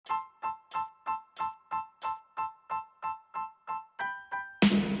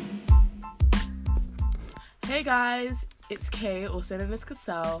Hey guys, it's Kay, also known as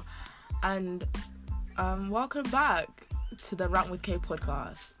Cassell, and welcome back to the Rant with Kay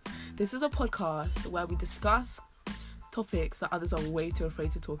podcast. This is a podcast where we discuss topics that others are way too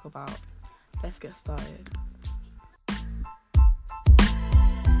afraid to talk about. Let's get started.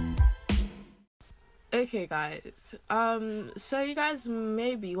 Okay guys, so you guys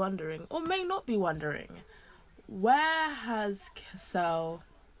may be wondering, or may not be wondering, where has Cassell,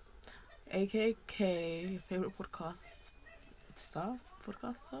 aka favourite podcaster,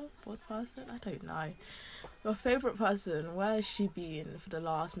 I don't know, your favourite person, where has she been for the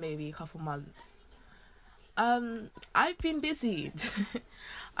last maybe couple months? I've been busy.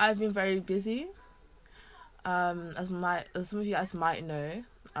 I've been very busy. As some of you guys might know,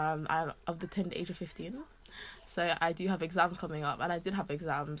 I'm of the tender age of 15, so I do have exams coming up, and I did have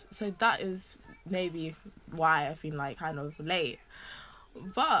exams, so that is maybe why I've been kind of late.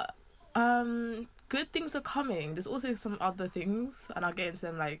 But good things are coming. There's also some other things, and I'll get into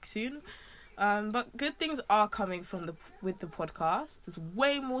them soon. But good things are coming with the podcast. There's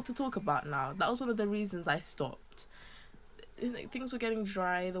way more to talk about now. That was one of the reasons I stopped. Things were getting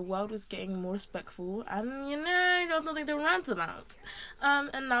dry, the world was getting more respectful, and there's nothing to rant about.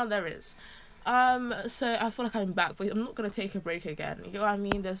 And now there is. So I feel like I'm back, but I'm not gonna take a break again. You know what I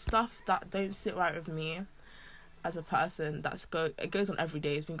mean? There's stuff that don't sit right with me as a person. It goes on every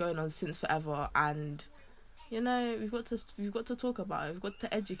day. It's been going on since forever, and we've got to talk about it. We've got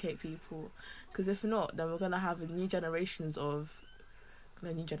to educate people, because if not, then we're gonna have a new generation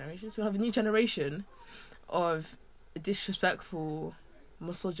of disrespectful,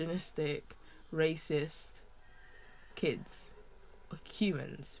 misogynistic, racist kids or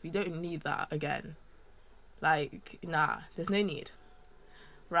humans. We don't need that again. There's no need.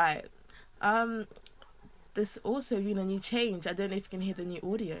 Right. There's also been a new change. I don't know if you can hear the new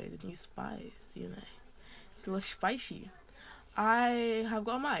audio, the new spice, It's a little spicy. I have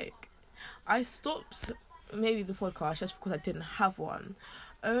got a mic. I stopped maybe the podcast just because I didn't have one.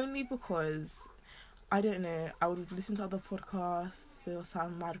 Only because, I don't know, I would listen to other podcasts. They'll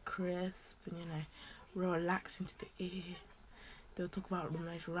sound mad crisp and, relaxing to the ear. They'll talk about the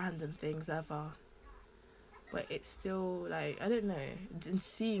most random things ever. But it's still, I don't know, and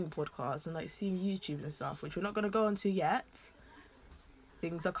seeing podcasts and, seeing YouTube and stuff, which we're not going to go on to yet.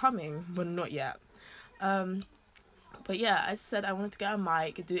 Things are coming, but not yet. But yeah, I said I wanted to get a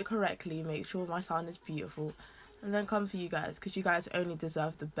mic, do it correctly, make sure my sound is beautiful, and then come for you guys, because you guys only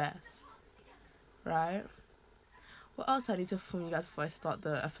deserve the best. Right? What else I need to inform you guys before I start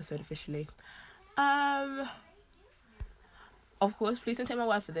the episode officially? Of course, please don't take my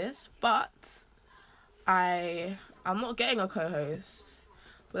word for this, but I'm not getting a co-host.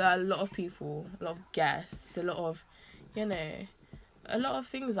 But there are a lot of people, a lot of guests, a lot of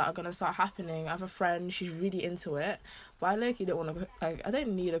things that are going to start happening. I have a friend, she's really into it, but I don't want to, I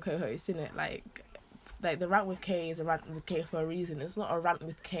don't need a co-host, innit? The Rant with K is a Rant with K for a reason. It's not a Rant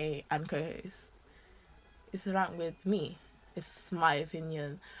with K and co-host. It's a rant with me. It's my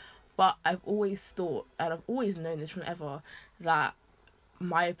opinion. But I've always thought, and I've always known this from ever, that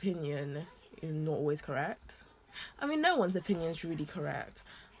my opinion is not always correct. I mean, no one's opinion is really correct.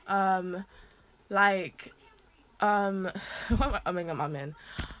 I'm literally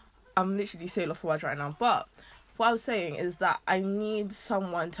so lost for words right now. But what I was saying is that I need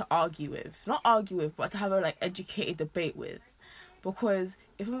someone to argue with. Not argue with, but to have a educated debate with. Because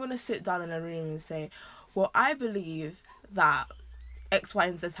if I'm gonna sit down in a room and say, well, I believe that X, Y,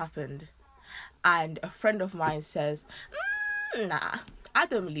 and Z happened, and a friend of mine says, nah, I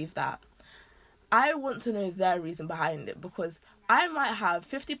don't believe that. I want to know their reason behind it, because I might have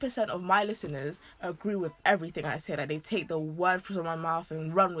 50% of my listeners agree with everything I say. They take the word from my mouth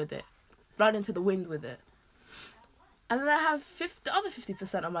and run with it, run into the wind with it. And then I have the other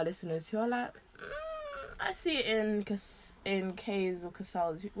 50% of my listeners who are I see it in Kay's or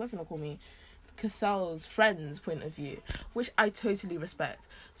Cassell's, whatever you want to call me, Cassell's friend's point of view, which I totally respect.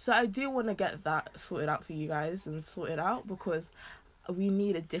 So I do want to get that sorted out for you guys because we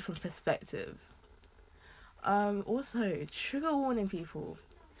need a different perspective. Also, trigger warning, people,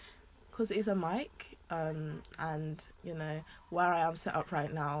 because it is a mic, and where I am set up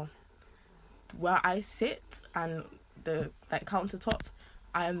right now, where I sit and the countertop,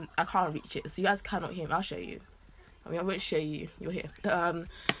 I can't reach it, so you guys cannot hear me. I'll show you. I won't show you. You're here.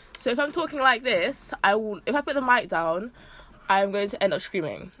 So if I'm talking like this, if I put the mic down, I'm going to end up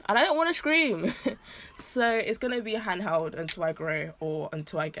screaming, and I don't want to scream. So it's going to be handheld until I grow, or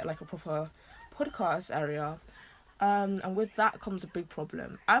until I get a proper podcast area. And with that comes a big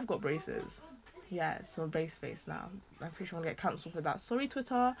problem. I've got braces. yeah, it's my brace face now. I'm pretty sure I'm gonna get cancelled for that. Sorry,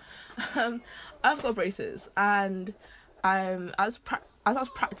 Twitter. I've got braces, and as I was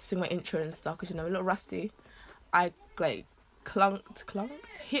practicing my intro and stuff, because I'm a little rusty, I like clunked,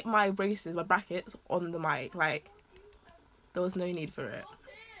 hit my braces, my brackets on the mic. Like, there was no need for it,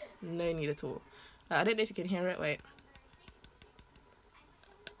 no need at all. I don't know if you can hear it. Wait.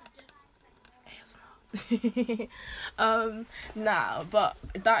 Nah, but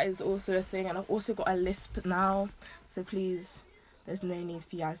that is also a thing, and I've also got a lisp now, so please, there's no need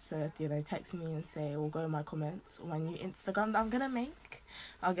for you guys to text me and say, or go in my comments or my new Instagram that I'm gonna make.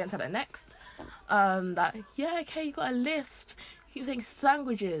 I'll get into that next. That, yeah, okay, you got a lisp, you keep saying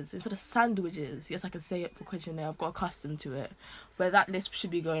sandwiches instead of sandwiches. Yes, I can say it because I've got accustomed to it, but that lisp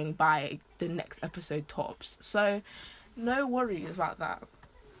should be going by the next episode tops, so no worries about that.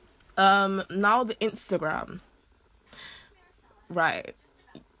 Now the Instagram, right,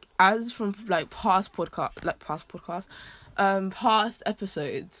 as from past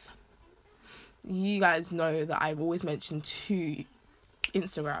episodes, you guys know that I've always mentioned 2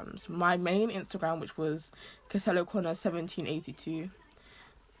 Instagrams. My main Instagram, which was Casello Connor 1782,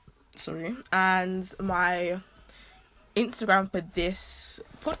 and my Instagram for this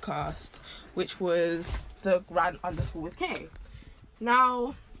podcast, which was the __ with K.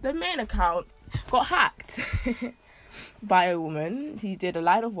 Now, the main account got hacked by a woman. She did a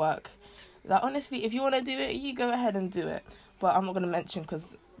line of work that, honestly, if you want to do it, you go ahead and do it. But I'm not going to mention because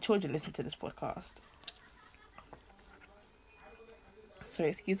children listen to this podcast. Sorry,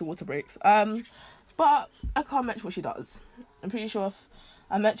 excuse the water breaks. But I can't mention what she does. I'm pretty sure if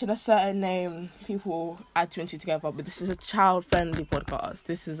I mention a certain name, people add 2 and 2 together. But this is a child-friendly podcast.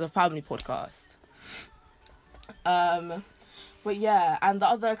 This is a family podcast. But yeah, and the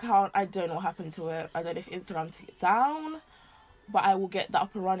other account, I don't know what happened to it. I don't know if Instagram took it down, but I will get that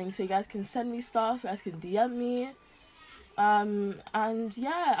up and running so you guys can send me stuff, you guys can DM me. And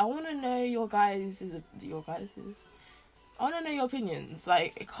yeah, I want to know your guys' I want to know your opinions.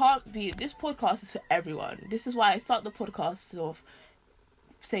 Like, it can't be, this podcast is for everyone. This is why I start the podcast off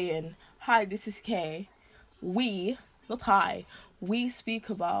saying, hi, this is Kay. We, not I, we speak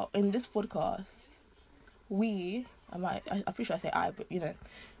about, in this podcast, I'm pretty sure I say I, but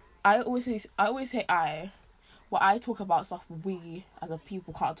I always say I. Well, I talk about stuff we as a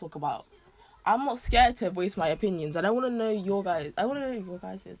people can't talk about. I'm not scared to voice my opinions, and I want to know your guys. Does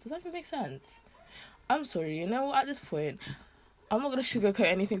that even make sense? I'm sorry, at this point, I'm not gonna sugarcoat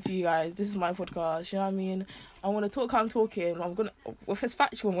anything for you guys. This is my podcast, you know what I mean? I want to talk how I'm talking. If it's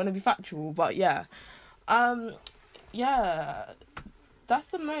factual, I'm gonna be factual. But yeah, yeah. That's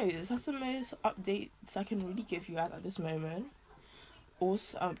the most updates I can really give you guys at this moment.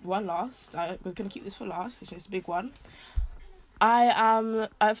 Also, one last, I was going to keep this for last, which is a big one.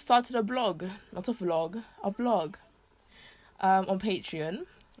 I've started a blog, not a vlog, a blog, on Patreon.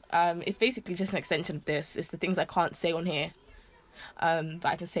 It's basically just an extension of this. It's the things I can't say on here, but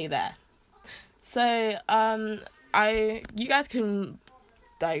I can say there. So, you guys can,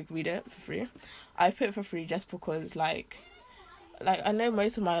 read it for free. I put it for free just because, I know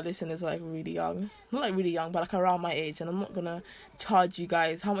most of my listeners are really young. Not really young, but around my age. And I'm not going to charge you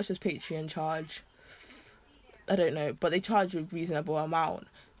guys. How much does Patreon charge? I don't know. But they charge a reasonable amount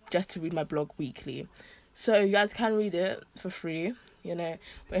just to read my blog weekly. So you guys can read it for free, But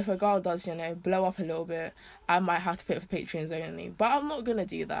if a girl does, blow up a little bit, I might have to pay it for Patreons only. But I'm not going to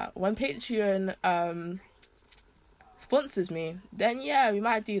do that. When Patreon sponsors me, then yeah, we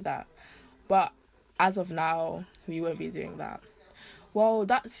might do that. But as of now, we won't be doing that. Well,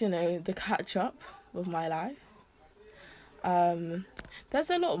 that's, the catch-up of my life. There's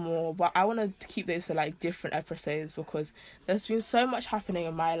a lot more, but I want to keep those for, different episodes because there's been so much happening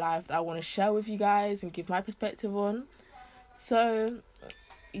in my life that I want to share with you guys and give my perspective on. So,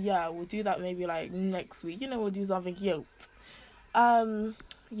 yeah, we'll do that maybe, next week. We'll do something cute.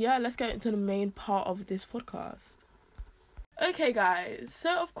 Yeah, let's get into the main part of this podcast. Okay, guys.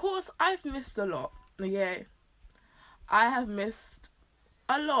 So, of course, I've missed a lot. Yeah. I have missed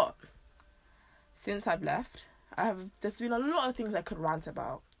a lot since I've left. There's been a lot of things I could rant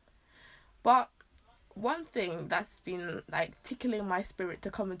about, but one thing that's been tickling my spirit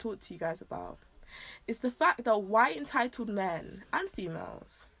to come and talk to you guys about is the fact that white entitled men and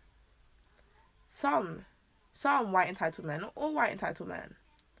females, some white entitled men, not all white entitled men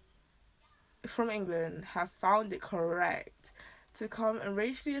from England, have found it correct to come and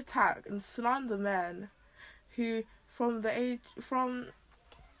racially attack and slander men who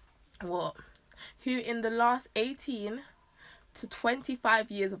who in the last 18 to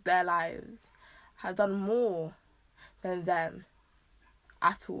 25 years of their lives have done more than them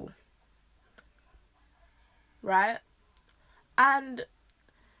at all. right? And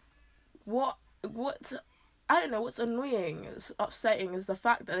what I don't know, what's annoying, it's upsetting, is the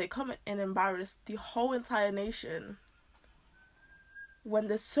fact that they come and embarrass the whole entire nation when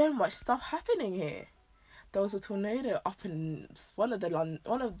there's so much stuff happening here. There was a tornado up in I think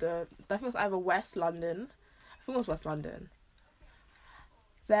it was either West London. I think it was West London.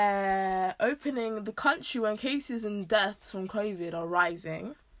 They're opening the country when cases and deaths from COVID are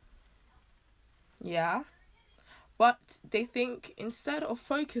rising. Yeah. But they think instead of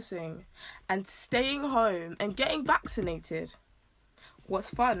focusing and staying home and getting vaccinated, what's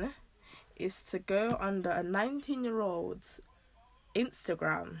fun is to go under a 19-year-old's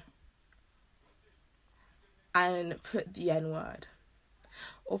Instagram and put the N-word.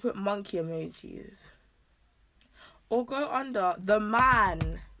 Or put monkey emojis. Or go under the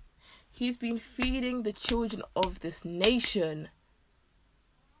man who's been feeding the children of this nation.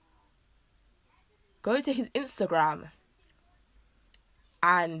 Go to his Instagram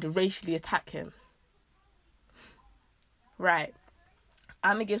and racially attack him. Right.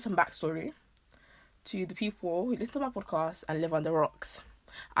 I'm going to give some backstory to the people who listen to my podcast and live under rocks.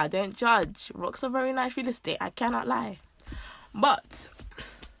 I don't judge. Rocks are very nice real estate. I cannot lie. But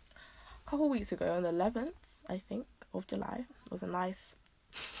a couple of weeks ago, on the 11th, I think, of July, it was a nice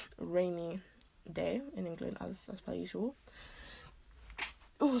rainy day in England, as per usual.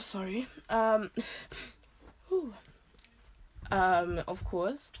 Oh, sorry. Of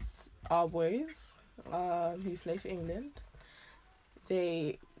course, our boys, who play for England,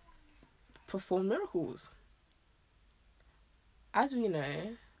 they perform miracles. As we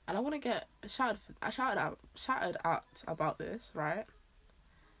know, and I want to get shouted out about this, right?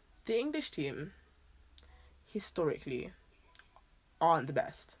 The English team, historically, aren't the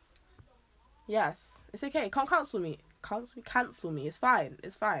best. Yes, it's okay. Can't cancel me. Cancel me. It's fine.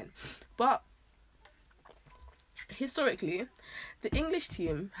 But historically, the English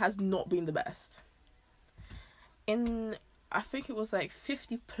team has not been the best. In, I think it was like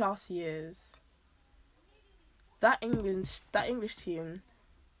 50 plus years, that English team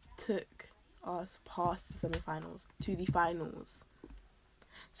took us past the semi-finals to the finals.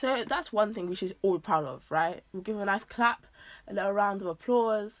 So that's one thing we should all be proud of, right? We'll give a nice clap, a little round of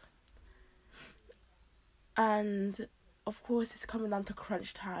applause. And of course, it's coming down to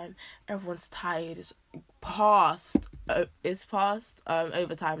crunch time. Everyone's tired. It's past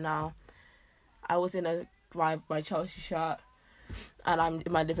overtime now. I was in my Chelsea shirt, and I'm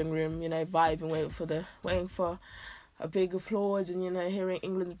in my living room, vibing, waiting for a big applause, and hearing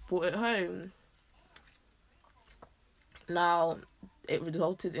England brought it home. Now, it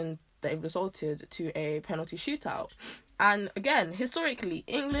resulted to a penalty shootout. And again, historically,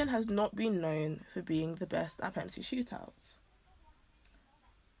 England has not been known for being the best at penalty shootouts.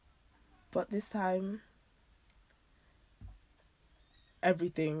 But this time, it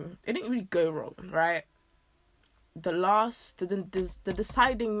didn't really go wrong, right? The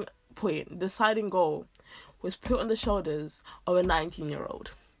deciding point, deciding goal, was put on the shoulders of a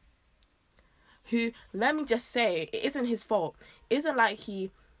 19-year-old. Who, let me just say, it isn't his fault. It isn't like he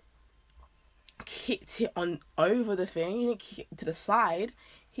kicked it over the thing. He didn't kick it to the side.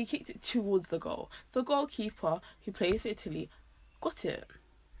 He kicked it towards the goal. The goalkeeper, who played for Italy, got it.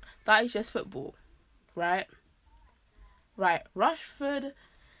 That is just football, right? Right, Rashford.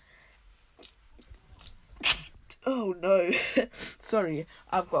 Oh no, sorry,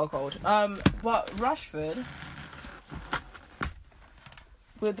 I've got a cold. But Rashford,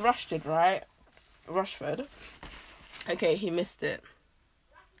 with Rashford, right? Rashford. Okay, he missed it.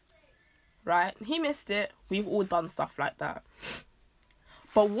 Right? He missed it. We've all done stuff like that.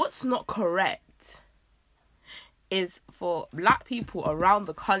 But what's not correct is for black people around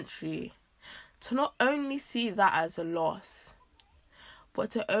the country to not only see that as a loss,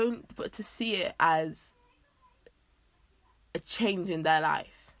 but to see it as a change in their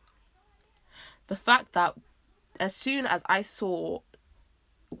life. The fact that as soon as I saw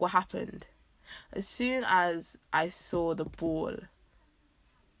what happened, as soon as I saw the ball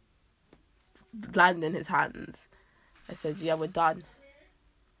land in his hands, I said, yeah, we're done.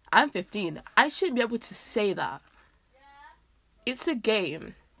 I'm 15. I shouldn't be able to say that. It's a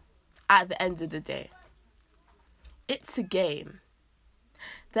game at the end of the day. It's a game.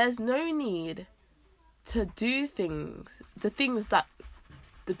 There's no need to do the things that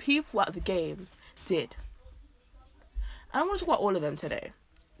the people at the game did. And I want to talk about all of them today.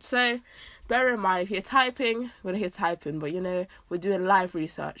 So, bear in mind, if you're typing, we're going to hear typing, but we're doing live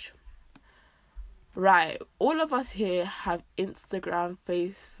research. Right, all of us here have Instagram,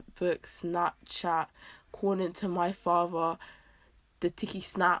 Facebook, Snapchat, calling to my father, the ticky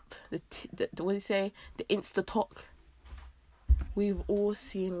snap, the what do you say, the Insta talk. We've all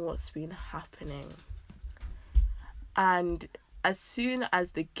seen what's been happening. And as soon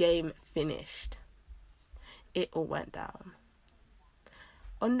as the game finished, it all went down.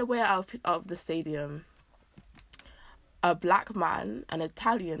 On the way out of the stadium, a black man, an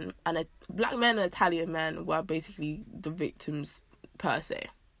Italian, and a black man and Italian man were basically the victims per se.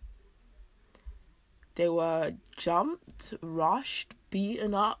 They were jumped, rushed,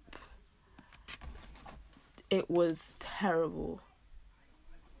 beaten up. It was terrible.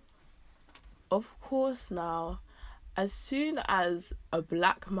 Of course now, as soon as a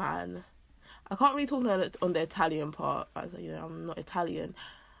black man, I can't really talk on the Italian part, as I'm not Italian.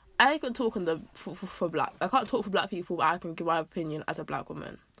 I can talk on the for black. I can't talk for black people, but I can give my opinion as a black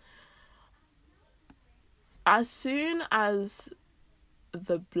woman. As soon as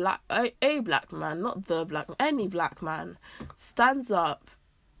a black man, not the black, any black man, stands up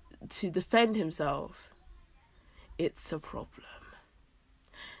to defend himself, it's a problem.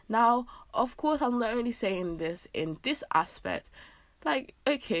 Now, of course, I'm not only saying this in this aspect. Like,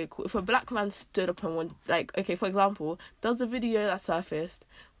 okay, cool. If a black man stood up and went, like, okay, for example, there was a video that surfaced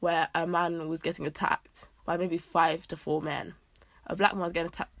where a man was getting attacked by maybe 5 to 4 men. A black man was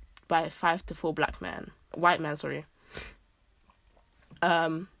getting attacked by 5 to 4 white men, sorry.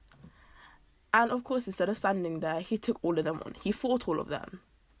 And of course, instead of standing there, he took all of them on. He fought all of them.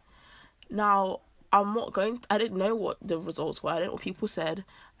 Now, I didn't know what the results were. I didn't know what people said.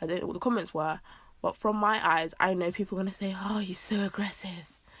 I didn't know what the comments were. But from my eyes, I know people are going to say, oh, he's so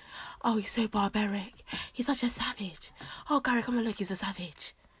aggressive. Oh, he's so barbaric. He's such a savage. Oh, Gary, come and look, he's a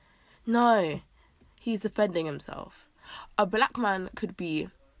savage. No, he's defending himself. A black man could be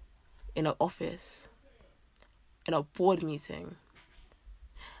in an office, in a board meeting,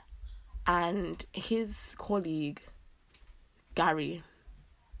 and his colleague, Gary,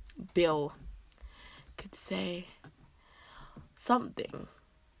 Bill, could say something.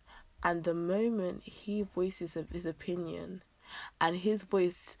 And the moment he voices his opinion and his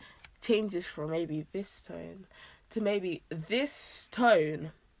voice changes from maybe this tone to maybe this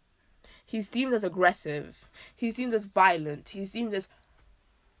tone, he's deemed as aggressive. He's deemed as violent. He's deemed as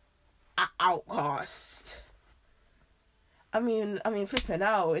an outcast. I mean, flipping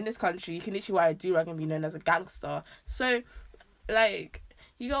out. In this country, you can literally wear a do-rag and be known as a gangster. So, like,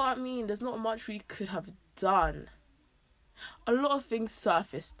 you know what I mean? There's not much we could have done. A lot of things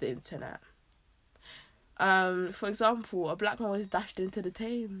surfaced the internet. For example, a black man was dashed into the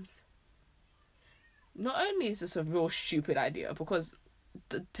Thames. Not only is this a real stupid idea, because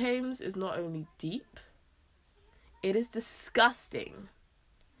the Thames is not only deep, it is disgusting.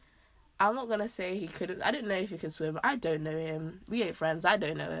 I'm not gonna say he couldn't. I didn't know if he could swim. I don't know him. We ain't friends. I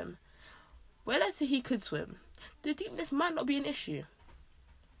don't know him. Well, let's say he could swim. The deepness might not be an issue.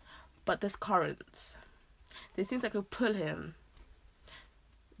 But there's currents. There's things that could pull him.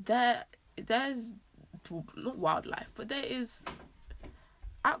 There's not wildlife, but there is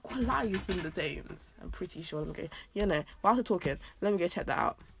aqua life in the Thames. I'm pretty sure. Let me go. While I'm talking, let me go check that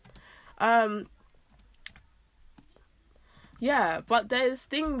out. Yeah, but there's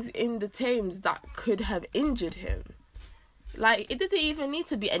things in the Thames that could have injured him. Like, it didn't even need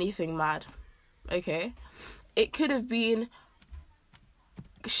to be anything mad. Okay? It could have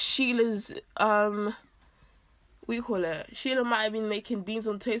Sheila's, Sheila might have been making beans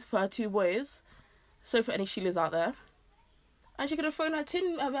on toast for her 2 boys. So for any Sheilas out there. And she could have thrown her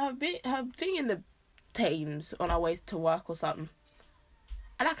thing in the Thames on her way to work or something.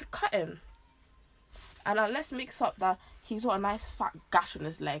 And I could cut him. And let's mix up that he's got a nice fat gash on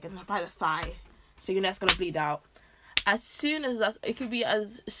his leg and by the thigh. So that's going to bleed out. As soon as it could be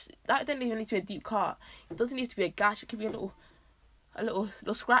that doesn't even need to be a deep cut. It doesn't need to be a gash. It could be a little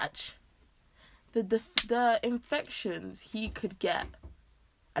scratch. The infections he could get.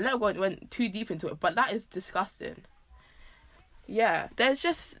 I never went too deep into it, but that is disgusting. Yeah, it's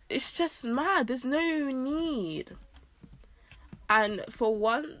just mad. There's no need. And for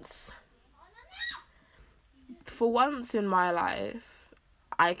once in my life,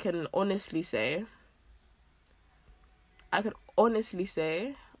 I can honestly say I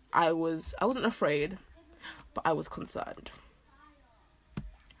wasn't afraid, but I was concerned.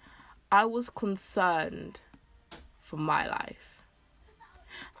 I was concerned for my life.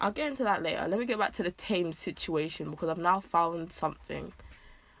 I'll get into that later. Let me get back to the Thames situation because I've now found something.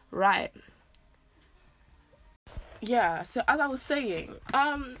 Right. Yeah, so as I was saying,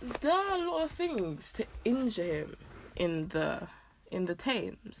 there are a lot of things to injure him in the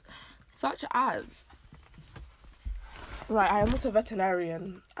Thames, such as... Right, I am also a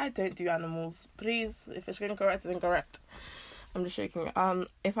veterinarian. I don't do animals. Please, if it's incorrect, it's incorrect. I'm just joking.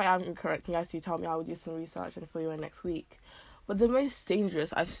 If I am incorrect, you guys do tell me. I will do some research and for you next week. But the most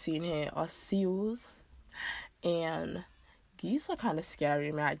dangerous I've seen here are seals, and geese are kind of scary.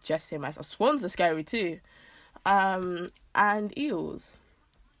 I mean, I just say myself. Swans are scary too. And eels.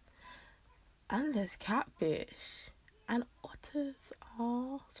 And there's catfish. And otters.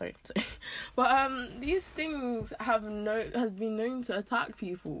 Oh, sorry. But these things has been known to attack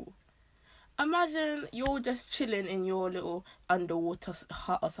people. Imagine you're just chilling in your little underwater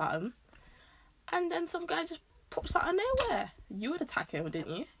hut or something, and then some guy just pops out of nowhere. You would attack him,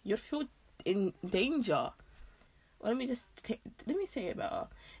 didn't you? You'd feel in danger. Well, let me say it better.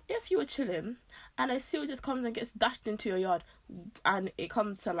 If you were chilling and a seal just comes and gets dashed into your yard, and it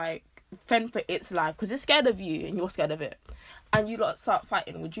comes to like fend for its life because it's scared of you and you're scared of it, and you lot start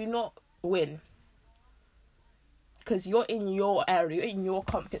fighting, would you not win? Because you're in your area, you're in your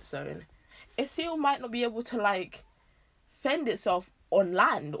comfort zone. A seal might not be able to like fend itself on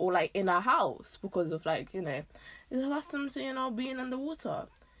land or like in a house because of like, you know, it's accustomed to, you know, being underwater.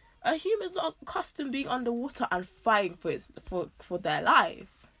 A human's not accustomed being underwater and fighting for their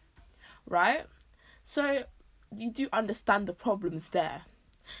life, right? So you do understand the problems there.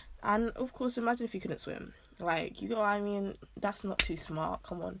 And of course, imagine if you couldn't swim. Like, you know what I mean? That's not too smart.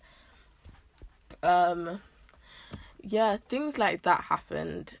 Come on. Yeah, things like that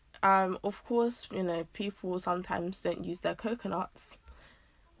happened. Of course, you know, people sometimes don't use their coconuts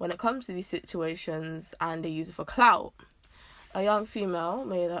when it comes to these situations, and they use it for clout. A young female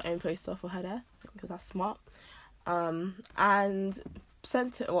made her own poster for her death because that's smart, and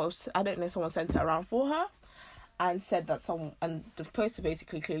sent it. Well, I don't know. Someone sent it around for her, and said that and the poster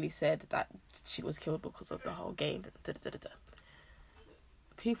basically clearly said that she was killed because of the whole game.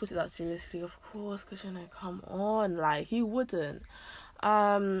 People take that seriously, of course, because, you know, come on, like, he wouldn't.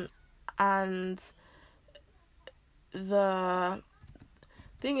 And the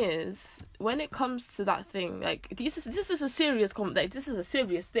thing is, when it comes to that thing, like, this is a serious this is a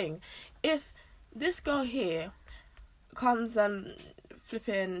serious thing. If this girl here comes and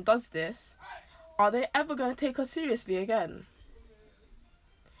flipping does this, are they ever going to take her seriously again?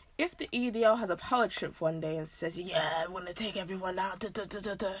 If the EDL has a power trip one day and says, yeah, I want to take everyone out,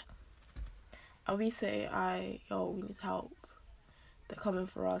 and we say, we need help. They're coming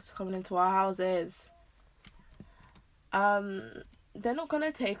for us, coming into our houses. They're not going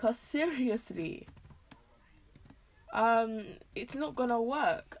to take us seriously. It's not going to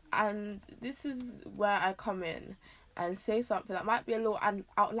work. And this is where I come in and say something that might be a little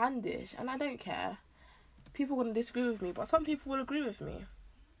outlandish, and I don't care. People are going to disagree with me, but some people will agree with me.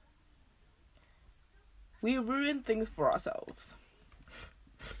 We ruin things for ourselves.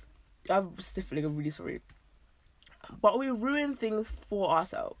 I'm stiffling, I'm really sorry. But we ruin things for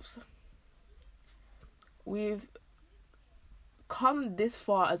ourselves. We've come this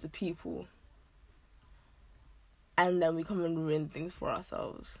far as a people, and then we come and ruin things for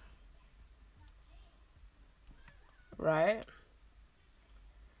ourselves. Right?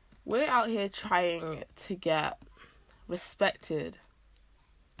 We're out here trying to get respected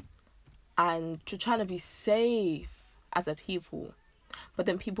and trying to be safe as a people, but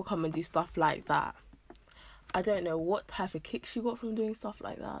then people come and do stuff like that. I don't know what type of kicks you got from doing stuff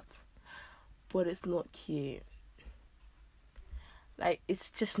like that, but it's not cute. Like,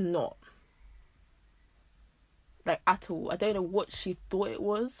 it's just not. Like, at all. I don't know what she thought it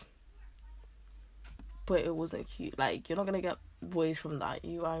was, but it wasn't cute. Like, you're not gonna get boys from that,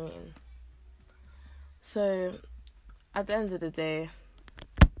 you know what I mean? So, at the end of the day,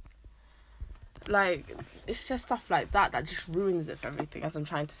 like, it's just stuff like that just ruins it for everything, as I'm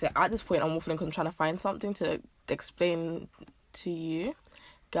trying to say. At this point, I'm waffling because I'm trying to find something to explain to you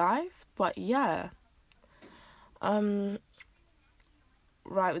guys. But yeah. Right,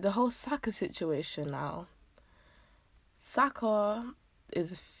 with the whole Saka situation now. Saka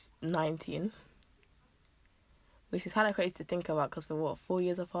is 19. Which is kind of crazy to think about because we're, 4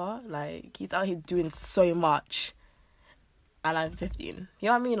 years apart? Like, he's out here doing so much. And I'm 15. You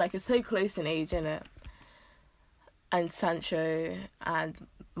know what I mean? Like, it's so close in age, innit? And Sancho and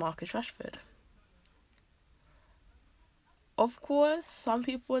Marcus Rashford. Of course, some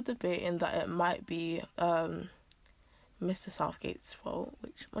people are debating that it might be Mr. Southgate's fault,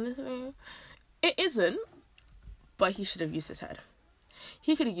 which, honestly, it isn't. But he should have used his head.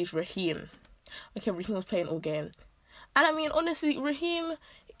 He could have used Raheem. Okay, Raheem was playing all game. And I mean, honestly, Raheem,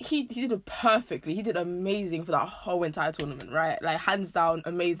 he did it perfectly. He did amazing for that whole entire tournament, right? Like, hands down,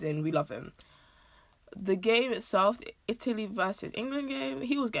 amazing. We love him. The game itself, the Italy versus England game,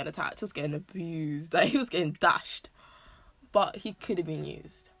 he was getting attacked. He was getting abused. Like, he was getting dashed. But he could have been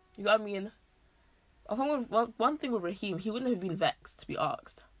used. You know what I mean? I think one thing with Raheem, he wouldn't have been vexed to be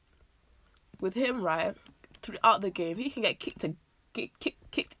asked. With him, right, throughout the game, he can get kicked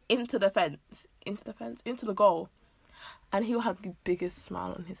into the fence, into the goal, and he'll have the biggest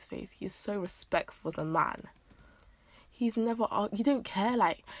smile on his face. He is so respectful as a man. He's never, he don't care,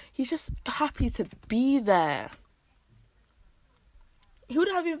 like, he's just happy to be there. He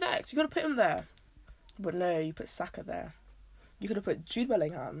wouldn't have been vexed. You could have put him there. But no, you put Saka there. You could have put Jude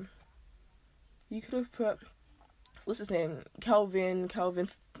Bellingham. You could have put, what's his name? Calvin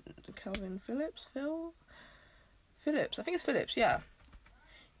Phillips? Phillips. I think it's Phillips, yeah.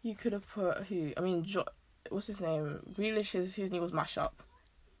 You could have put who? I mean, what's his name? Grealish, his name was mash up.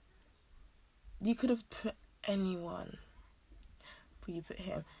 You could have put anyone. But you put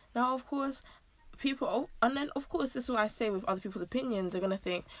him. Now, of course, and then, of course, this is what I say with other people's opinions. They're going to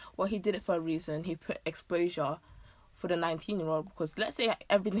think, well, he did it for a reason. He put exposure for the 19-year-old, because let's say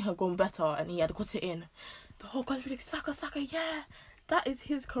everything had gone better and he had got it in. The whole country like, Saka, yeah. That is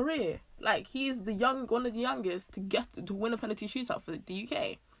his career. Like, he is one of the youngest to win a penalty shootout for the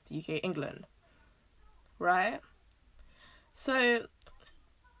UK. England. Right? So,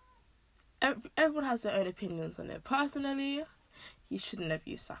 everyone has their own opinions on it. Personally, he shouldn't have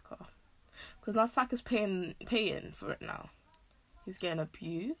used Saka. Because now Saka's paying for it now. He's getting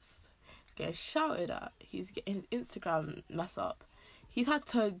abused. He's getting shouted at. He's getting his Instagram mess up. I'm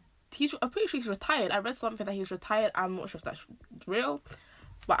pretty sure he's retired. I read something that he's retired. I'm not sure if that's real.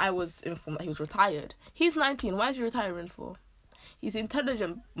 But I was informed that he was retired. He's 19. Why is he retiring for? He's an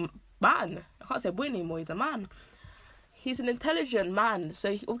intelligent man. I can't say boy anymore. He's a man. He's an intelligent man,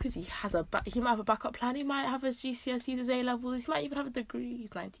 so he might have a backup plan. He might have his GCSEs, his A-levels. He might even have a degree.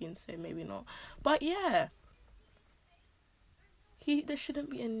 He's 19, so maybe not. But yeah, there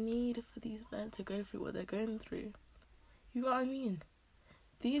shouldn't be a need for these men to go through what they're going through. You know what I mean?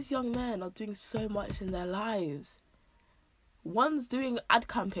 These young men are doing so much in their lives. One's doing ad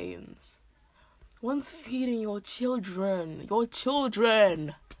campaigns. One's feeding your children.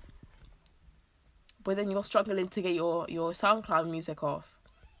 But then you're struggling to get your SoundCloud music off.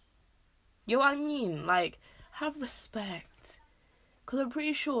 You know what I mean? Like, have respect. Because I'm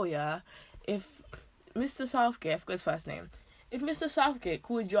pretty sure, yeah, if Mr. Southgate, I forgot his first name, if Mr. Southgate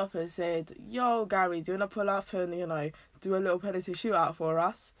called you up and said, yo, Gary, do you want to pull up and, do a little penalty shootout for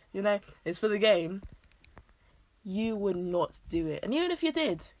us? It's for the game. You would not do it. And even if you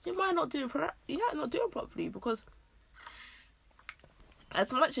did, you might not do it properly, because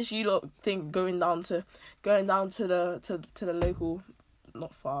as much as you lot think going down to the local,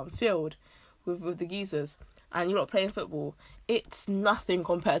 not farm, field with the geezers, and you're not playing football, it's nothing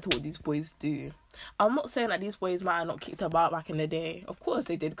compared to what these boys do. I'm not saying that these boys might have not kicked about back in the day. Of course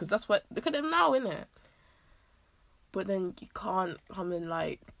they did, because that's what, look at them now, innit? But then you can't come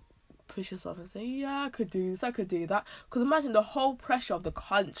and push yourself and say, yeah, I could do this, I could do that. Because imagine the whole pressure of the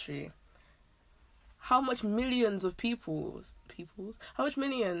country. How much millions of how much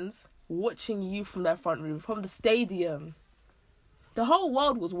millions watching you from their front room, from the stadium. The whole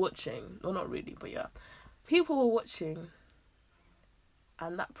world was watching. Well, not really, but yeah. People were watching.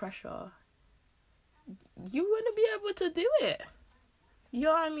 And that pressure, you wouldn't be able to do it. You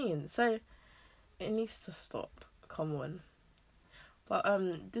know what I mean? So, it needs to stop. Come on. But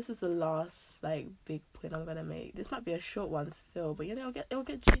this is the last big point I'm gonna make. This might be a short one still, but it'll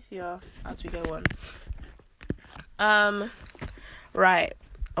get juicier as we go on. Right.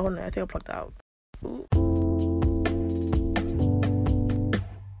 Oh no, I think I plugged out. Ooh.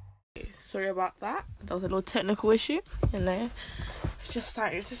 Sorry about that. That was a little technical issue. Just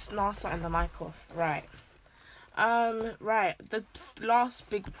now starting the mic off. Right. Right. The last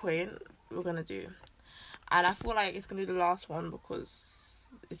big point we're gonna do. And I feel like it's going to be the last one because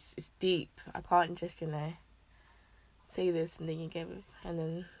it's deep. I can't just, say this and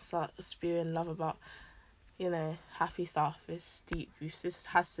then start spewing love about, happy stuff. It's deep. This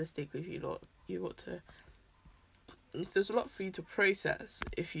has to stick with you lot. You got to... There's a lot for you to process,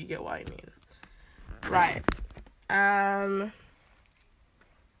 if you get what I mean. Right.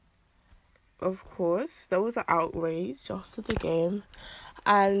 Of course, there was an outrage after the game.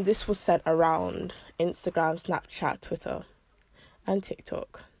 And this was sent around Instagram, Snapchat, Twitter, and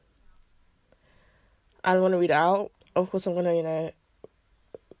TikTok. I want to read it out. Of course, I'm going to,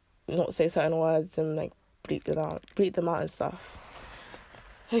 not say certain words and, bleep them out and stuff.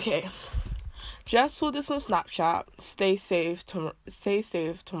 Okay. Just saw this on Snapchat. Stay safe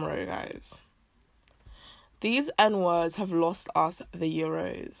tomorrow, guys. These N-words have lost us the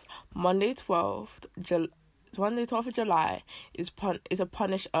Euros. Monday 12th of July is a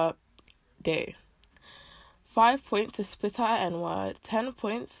punish up day. 5 points to spit out an N-word, 10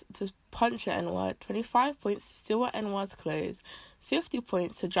 points to punch an N-word, 25 points to steal an N-word's clothes, 50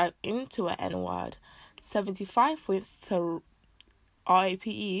 points to drive into an N-word, 75 points to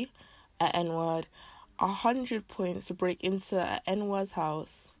RAPE an N-word, 100 points to break into an N-word's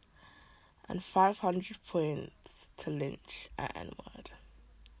house, and 500 points to lynch an N-word.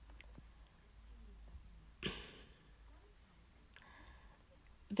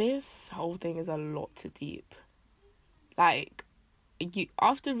 This whole thing is a lot too deep. Like, you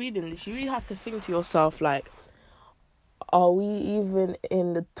after reading this, you really have to think to yourself, like, are we even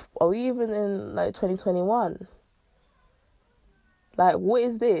in like 2021? Like, what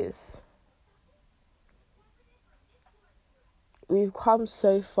is this? We've come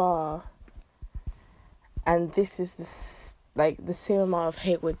so far, and this is the same amount of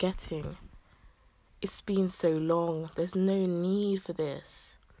hate we're getting. It's been so long. There's no need for this.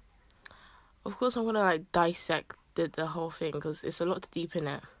 Of course, I'm gonna dissect the whole thing because it's a lot deep in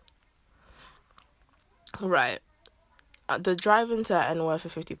it. Right. The drive into N-word for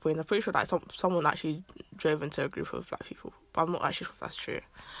 50 points. I'm pretty sure that someone actually drove into a group of black people, but I'm not actually sure if that's true.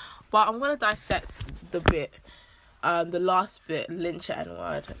 But I'm gonna dissect the bit, the last bit, lynch at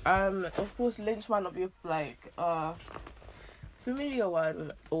N-word. Of course, lynch might not be a familiar word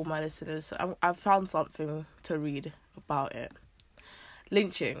with all my listeners. So I've found something to read about it.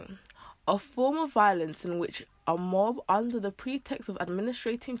 Lynching. A form of violence in which a mob, under the pretext of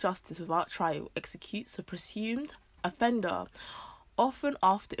administrating justice without trial, executes a presumed offender, often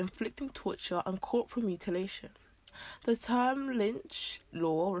after inflicting torture and corporal mutilation. The term lynch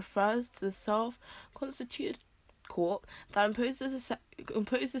law refers to the self-constituted court that imposes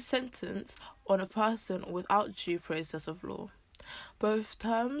a sentence on a person without due process of law. Both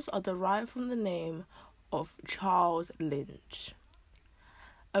terms are derived from the name of Charles Lynch,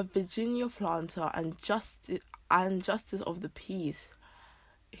 a Virginia planter and justice of the peace,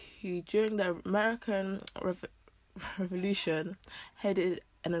 who during the American Revolution headed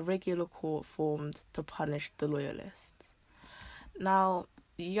an irregular court formed to punish the loyalists. Now,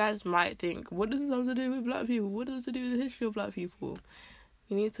 you guys might think, what does this have to do with black people? What does it have to do with the history of black people?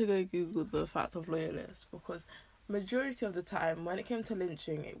 You need to go Google the facts of loyalists, because majority of the time, when it came to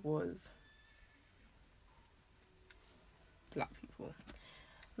lynching, it was black people.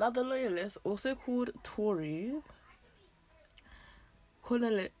 Now, the loyalists, also called Tories, I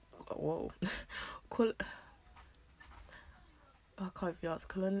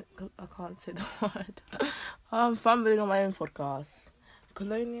can't say the word. I'm fumbling on my own podcast.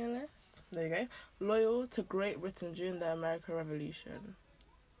 Colonialists, there you go, loyal to Great Britain during the American Revolution.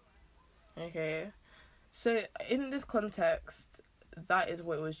 Okay, so in this context, that is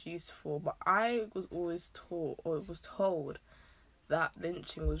what it was used for. But I was always told that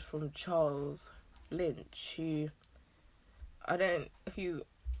lynching was from Charles Lynch, who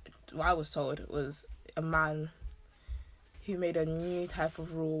I was told was a man who made a new type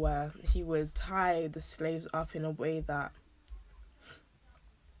of rule where he would tie the slaves up in a way that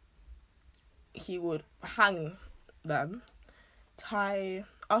he would hang them,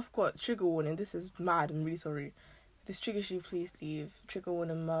 I've got trigger warning, this is mad, I'm really sorry. If this triggers you, please leave. Trigger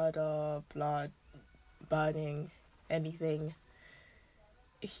warning: murder, blood, burning, anything.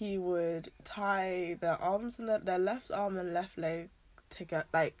 He would tie their arms and their left arm and left leg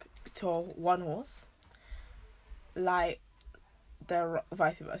together, to one horse, they're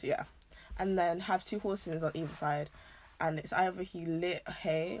vice versa, yeah, and then have two horses on either side, and it's either he lit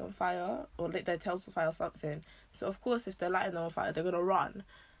hay on fire or lit their tails on fire or something. So of course, if they're lighting them on fire, they're gonna run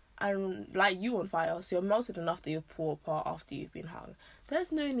and light you on fire, so you're melted enough that you pull apart after you've been hung.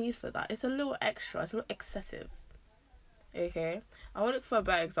 There's no need for that. It's a little extra. It's a little excessive. Okay, I want to look for a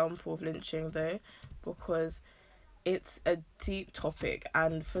better example of lynching though, because it's a deep topic,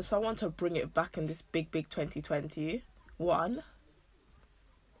 and for someone to bring it back in this big 2021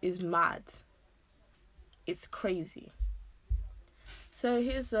 is mad. It's crazy. So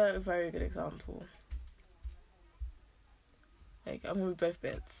here's a very good example. I'm going with both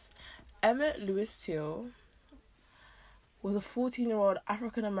bits. Emmett Lewis Till was a 14-year-old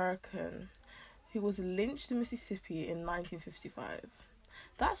African-American who was lynched in Mississippi in 1955.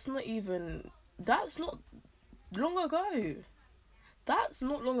 That's not long ago. That's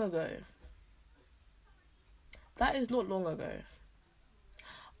not long ago. That is not long ago.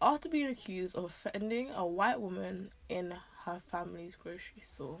 After being accused of offending a white woman in her family's grocery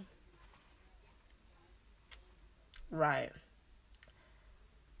store. Right.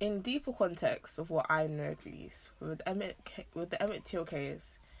 In deeper context of what I know, at least, with the Emmett Till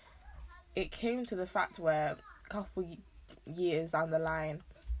case, it came to the fact where a couple years down the line,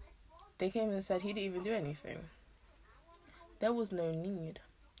 They came and said he didn't even do anything. There was no need.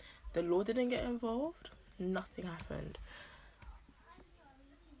 The law didn't get involved. Nothing happened.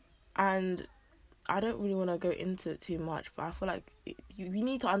 And I don't really want to go into it too much, but I feel like we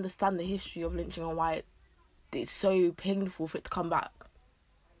need to understand the history of lynching and why it's so painful for it to come back.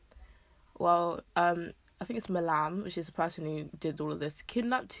 Well, I think it's Malam, which is the person who did all of this,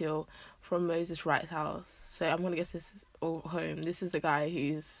 kidnapped Teal from Moses Wright's house. So I'm going to guess this is home. This is the guy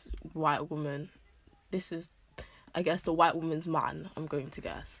who's white woman. This is, I guess, the white woman's man, I'm going to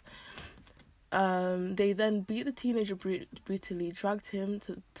guess. They then beat the teenager brutally, dragged him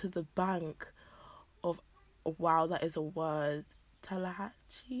to the bank of, wow, that is a word,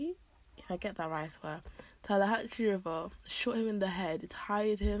 Tallahatchie? If I get that right, I swear. Tallahatchie River, shot him in the head,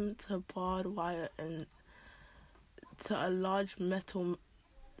 tied him to barbed wire and to a large metal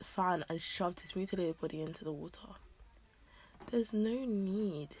fan and shoved his mutilated body into the water. There's no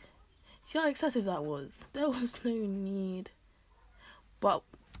need. See how excessive that was? There was no need. But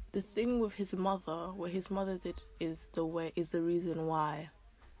the thing with his mother, what his mother did is the reason why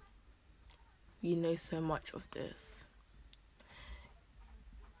we know so much of this.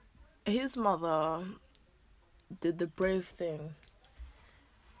 His mother did the brave thing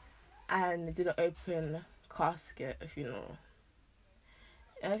and did an open casket, if you know.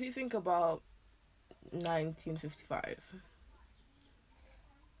 And if you think about 1955,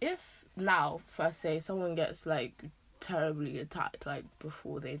 if now, per se, someone gets like terribly attacked like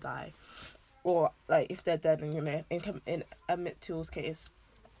before they die, or like if they're dead, and you know, in Emmett Till's case,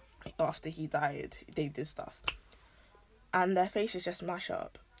 after he died, they did stuff, and their faces just mash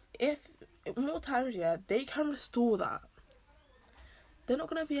up. If more times, yeah, they can restore that. They're not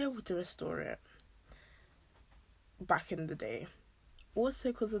gonna be able to restore it. Back in the day,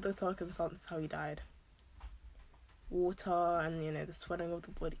 also because of the circumstances how he died, water and you know the swelling of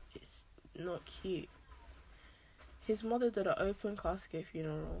the body, it's not cute. His mother did an open casket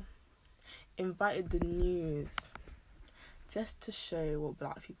funeral, invited the news, just to show what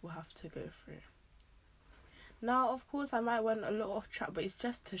black people have to go through. Now, of course, I might went a little off track, but it's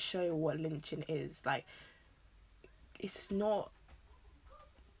just to show what lynching is. Like, it's not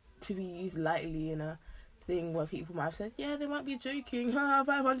to be used lightly in a thing where people might have said, yeah, they might be joking,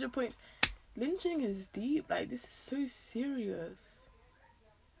 500 points. Lynching is deep. Like, this is so serious.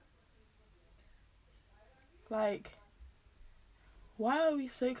 Like, why are we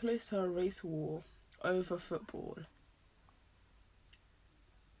so close to a race war over football?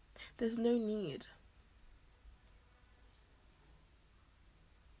 There's no need.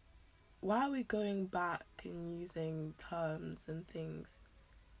 Why are we going back and using terms and things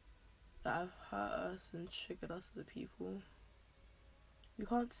that have hurt us and triggered us as a people? We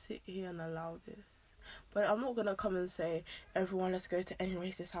can't sit here and allow this. But I'm not gonna come and say, everyone, let's go to any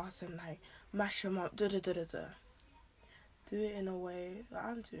racist house and like mash them up, Do it in a way that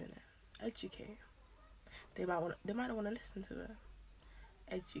I'm doing it. Educate. They might not want to listen to it.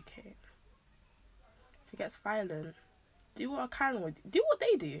 Educate. If it gets violent, do what Karen would do. What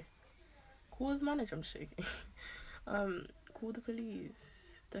they do. Call the manager. I'm shaking. Call the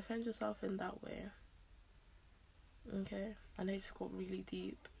police. Defend yourself in that way. Okay. And it just got really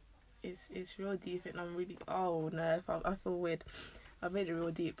deep. It's real deep, and I'm really, oh no, I feel weird. I made it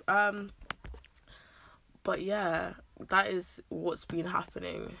real deep. But yeah, that is what's been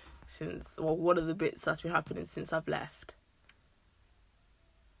happening since, well, one of the bits that's been happening since I've left.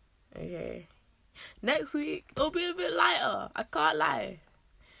 Okay. Next week, it'll be a bit lighter. I can't lie.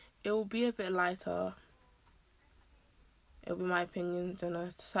 It will be a bit lighter. It'll be my opinions on a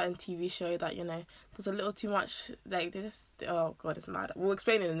certain TV show that, you know, there's a little too much, like, this, oh god, it's mad. We'll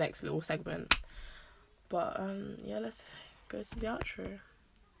explain in the next little segment. But, yeah, let's go to the outro.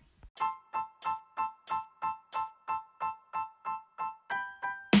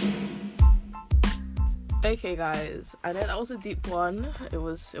 Okay, guys, I know that was a deep one. It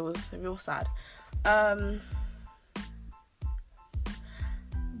was real sad.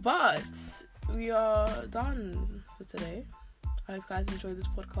 But we are done for today. I hope you guys enjoyed this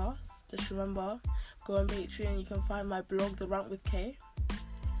podcast. Just remember, go on Patreon. You can find my blog, The Rant with K,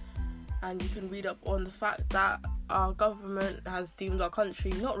 and you can read up on the fact that our government has deemed our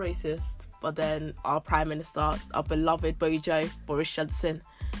country not racist, but then our Prime Minister, our beloved Bojo, Boris Johnson,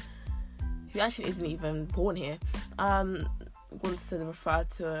 who actually isn't even born here, wants to refer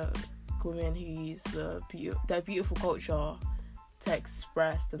to women who use their beautiful culture to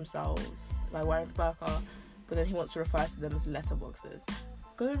express themselves by wearing the burqa, but then he wants to refer to them as letterboxes.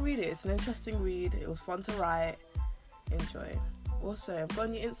 Go and read it. It's an interesting read. It was fun to write. Enjoy. Also, I've got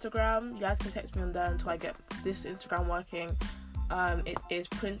on your Instagram. You guys can text me on there until I get this Instagram working. It is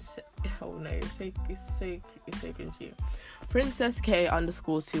oh no, it's so cringy. Princess K _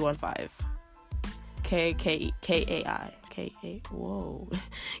 215. Kay,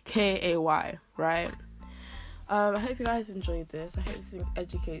 right? I hope you guys enjoyed this. I hope this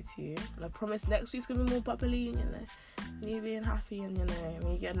educates you. And I promise next week's gonna be more bubbly, and me being happy, and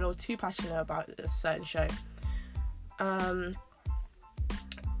me getting a little too passionate about a certain show.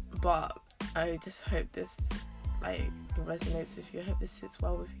 But I just hope this resonates with you. I hope this sits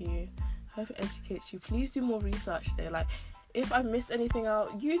well with you. I hope it educates you. Please do more research today. If I miss anything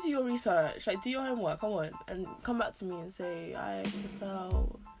out, you do your research. Do your homework, come on, and come back to me and say,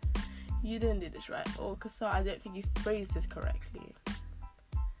 Cassell, you didn't do this right, or Cassell, I don't think you phrased this correctly.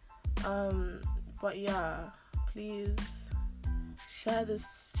 But yeah, please share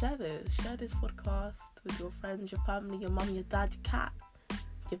this podcast with your friends, your family, your mum, your dad, your cat,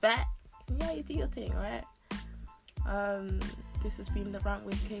 your vet. Yeah, you do your thing, right? This has been the Rant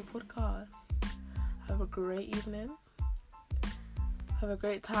with K podcast. Have a great evening. Have a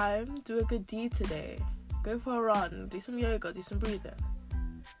great time. Do a good deed today. Go for a run. Do some yoga. Do some breathing.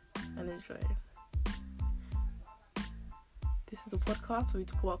 And enjoy. This is the podcast where we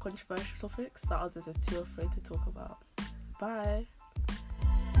talk about controversial topics that others are too afraid to talk about. Bye.